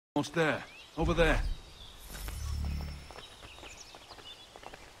Almost there. Over there.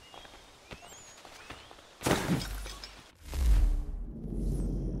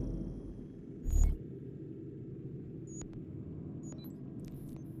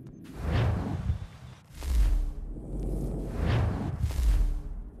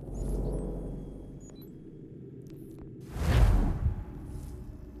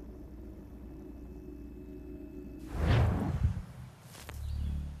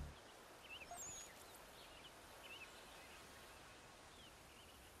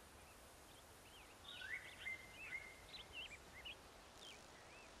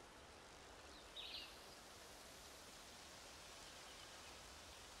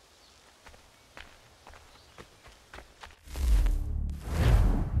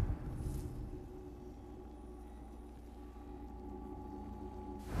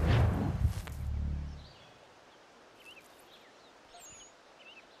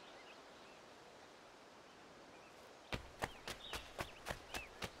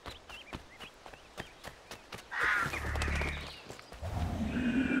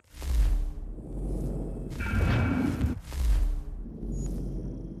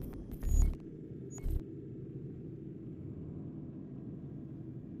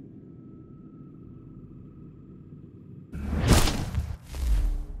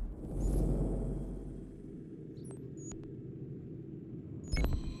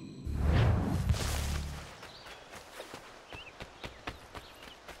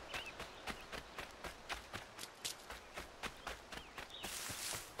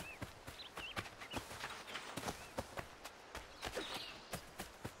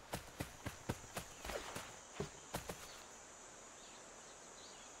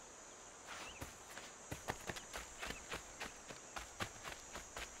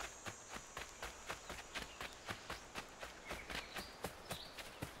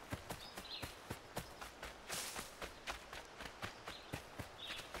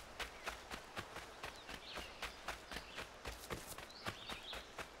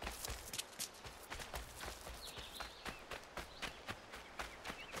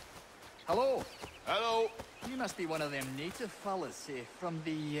 Hello. Hello. You must be one of them native fellas, from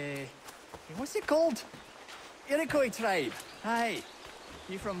the, what's it called? Iroquois tribe. Aye.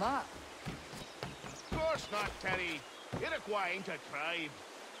 You from that? Of course not, Terry. Iroquois ain't a tribe.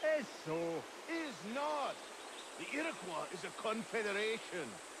 Is so. Is not. The Iroquois is a confederation.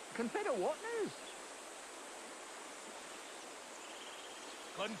 Confederate what now?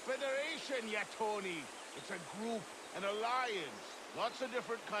 Confederation, ya Tony. It's a group, an alliance. Lots of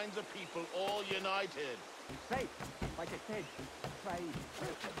different kinds of people, all united. Right. Like I said, tribe.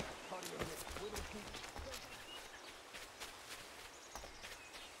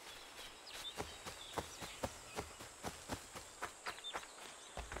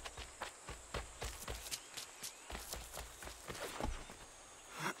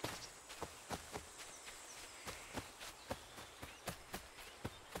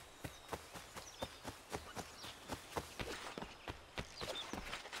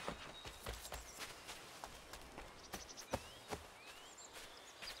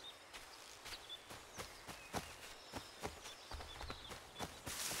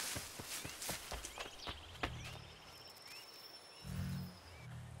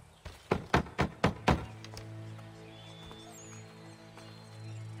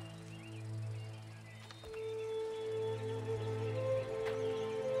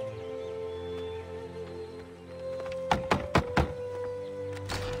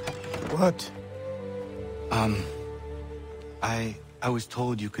 What? I was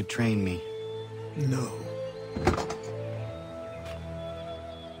told you could train me. No.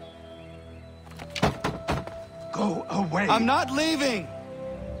 Go away! I'm not leaving!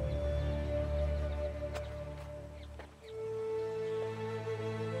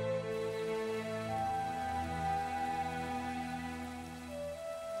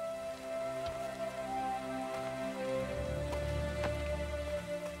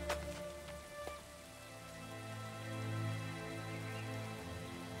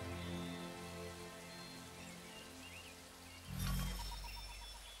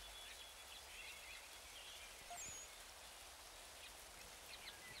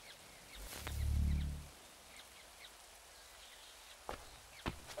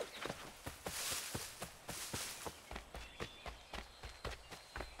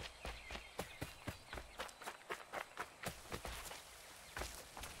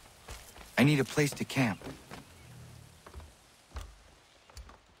 I need a place to camp.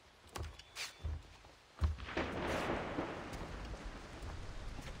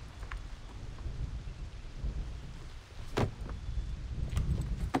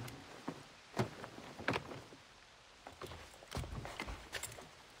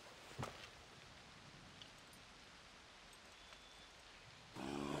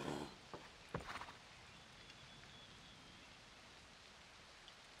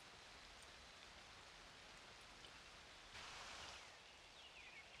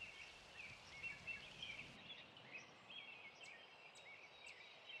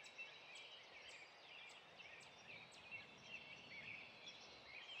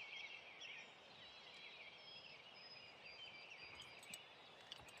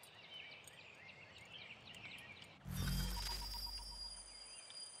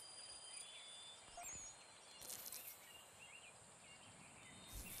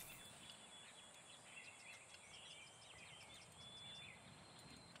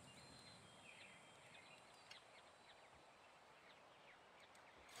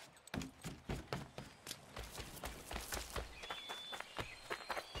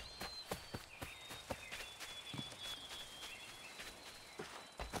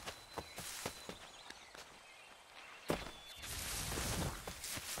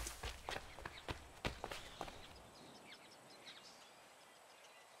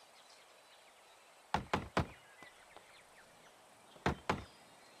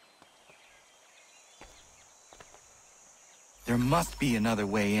 There must be another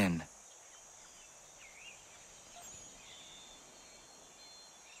way in.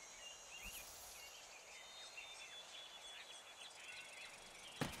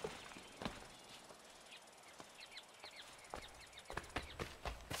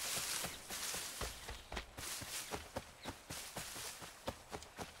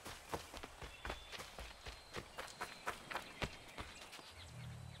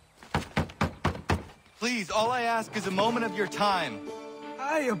 Please, all I ask is a moment of your time.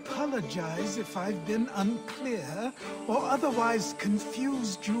 I apologize if I've been unclear or otherwise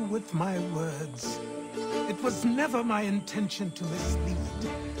confused you with my words. It was never my intention to mislead,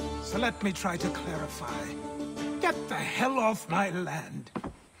 so let me try to clarify. Get the hell off my land.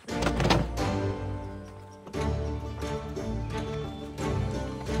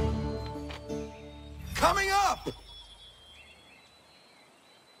 Coming up!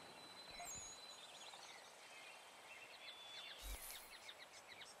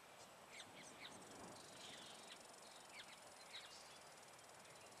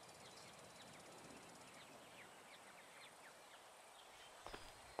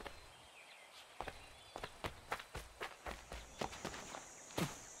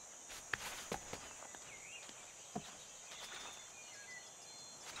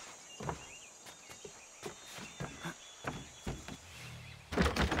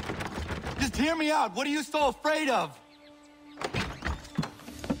 Just hear me out. What are you so afraid of?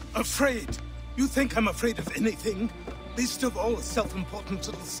 Afraid? You think I'm afraid of anything? Least of all a self-important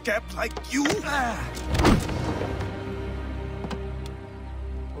little scab like you?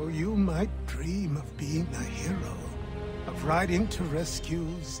 Or you might dream of being a hero, of riding to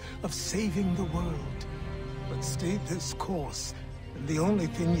rescues, of saving the world. But stay this course, and the only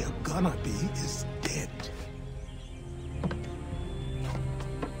thing you're gonna be is dead.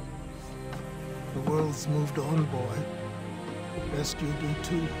 The world's moved on, boy. Best you do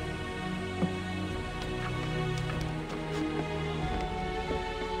too.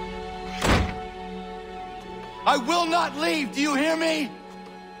 I will not leave, do you hear me?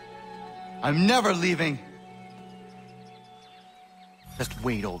 I'm never leaving. Just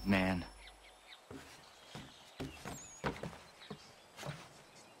wait, old man.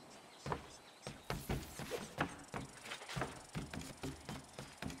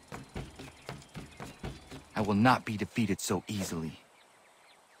 I will not be defeated so easily.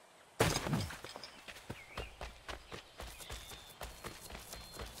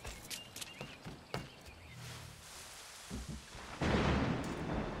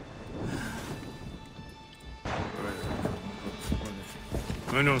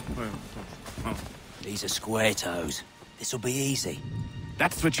 These are square toes. This'll be easy.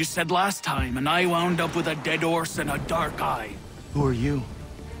 That's what you said last time, and I wound up with a dead horse and a dark eye. Who are you?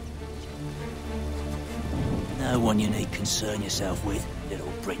 No one you need concern yourself with,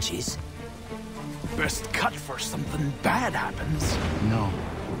 little britches. Best cut for something bad happens. No.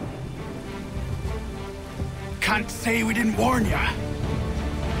 Can't say we didn't warn ya.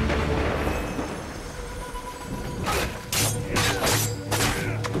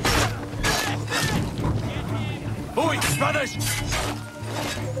 Boys, brothers!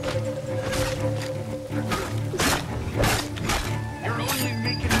 You're only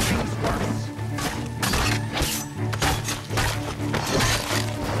making things worse.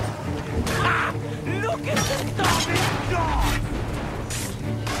 Ha! Look at the damn dog!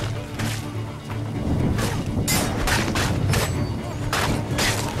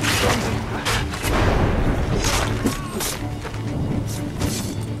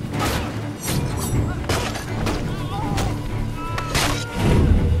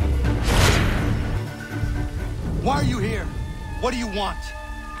 Why are you here? What do you want?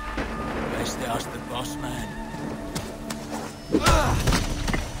 Best ask the boss man.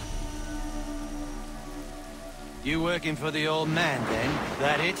 You working for the old man, then?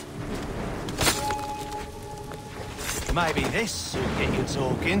 That it? Maybe this will get you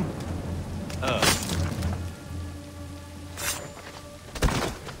talking.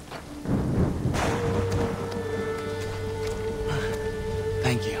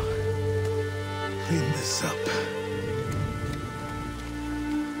 Thank you. Clean this up.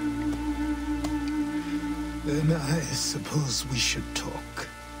 Then I suppose we should talk.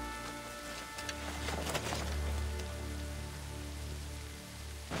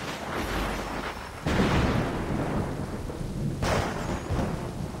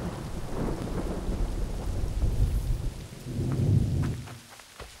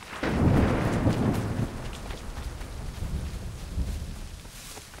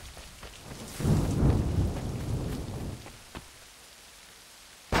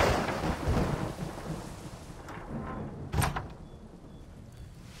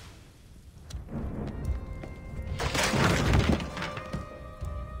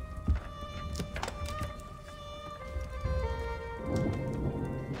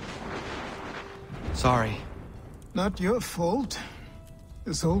 Sorry. Not your fault.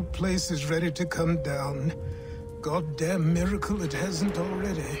 This whole place is ready to come down. Goddamn miracle it hasn't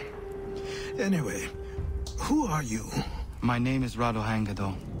already. Anyway, who are you? My name is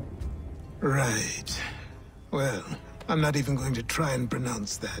Elgado. Right. Well, I'm not even going to try and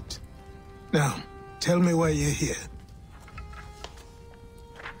pronounce that. Now, tell me why you're here.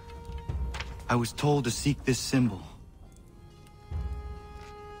 I was told to seek this symbol.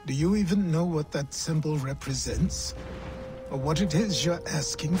 Do you even know what that symbol represents? Or what it is you're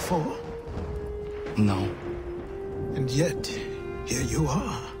asking for? No. And yet, here you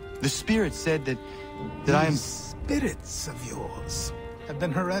are. The spirit said that I am... These spirits of yours have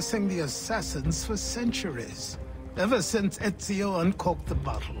been harassing the assassins for centuries. Ever since Ezio uncorked the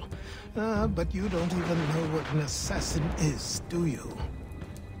bottle. But you don't even know what an assassin is, do you?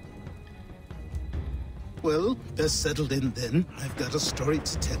 Well, best settled in then. I've got a story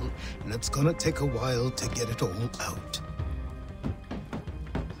to tell, and it's gonna take a while to get it all out.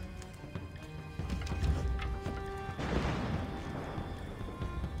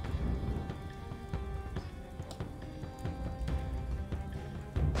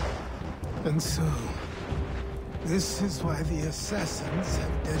 And so, this is why the Assassins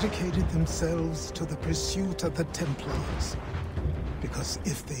have dedicated themselves to the pursuit of the Templars. Because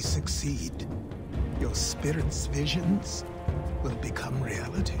if they succeed, your spirit's visions will become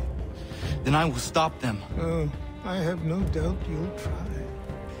reality. Then I will stop them. Oh, I have no doubt you'll try.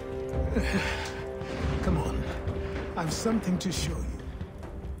 Come on, I've something to show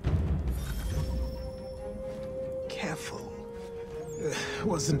you. Careful.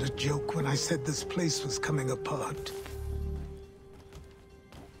 Wasn't a joke when I said this place was coming apart.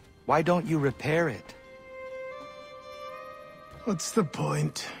 Why don't you repair it? What's the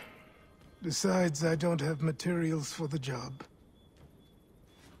point? Besides, I don't have materials for the job.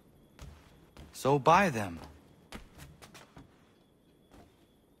 So buy them.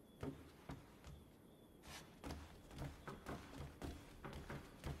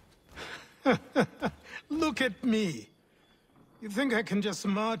 Look at me. You think I can just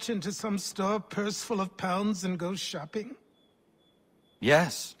march into some store, purse full of pounds, and go shopping?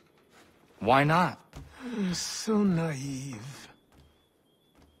 Yes. Why not? I'm so naive.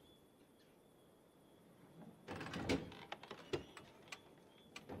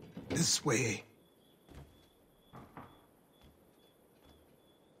 This way.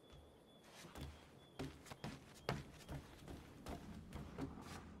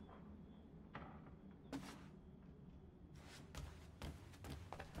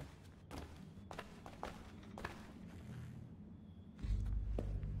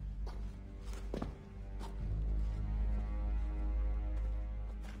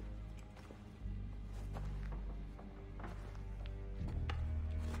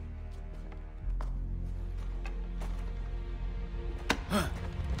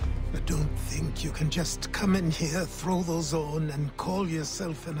 Don't think you can just come in here, throw those on, and call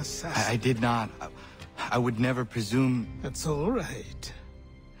yourself an assassin. I did not. I would never presume... That's all right.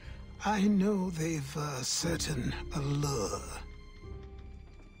 I know they've a certain allure.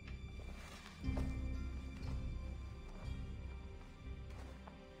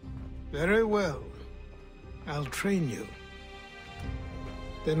 Very well. I'll train you.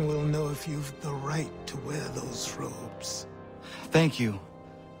 Then we'll know if you've the right to wear those robes. Thank you.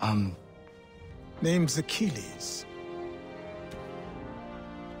 Name's Achilles.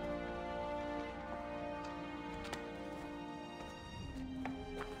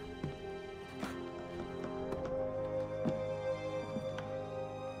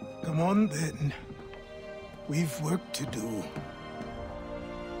 Come on, then. We've work to do.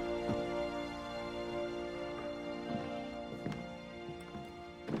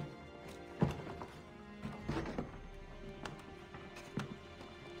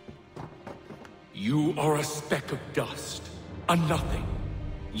 You are a speck of dust, a nothing.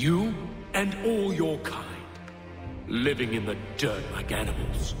 You and all your kind. Living in the dirt like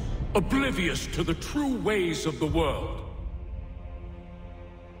animals, oblivious to the true ways of the world.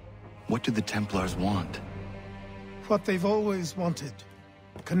 What do the Templars want? What they've always wanted.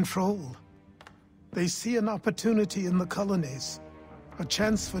 Control. They see an opportunity in the colonies. A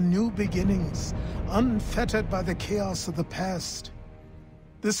chance for new beginnings, unfettered by the chaos of the past.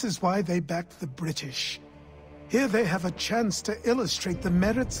 This is why they backed the British. Here they have a chance to illustrate the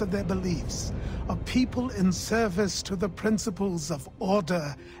merits of their beliefs, a people in service to the principles of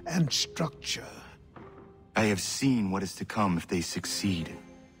order and structure. I have seen what is to come if they succeed.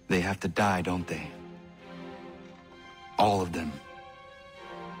 They have to die, don't they? All of them.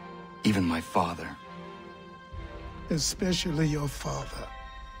 Even my father. Especially your father.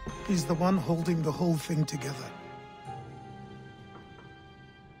 He's the one holding the whole thing together.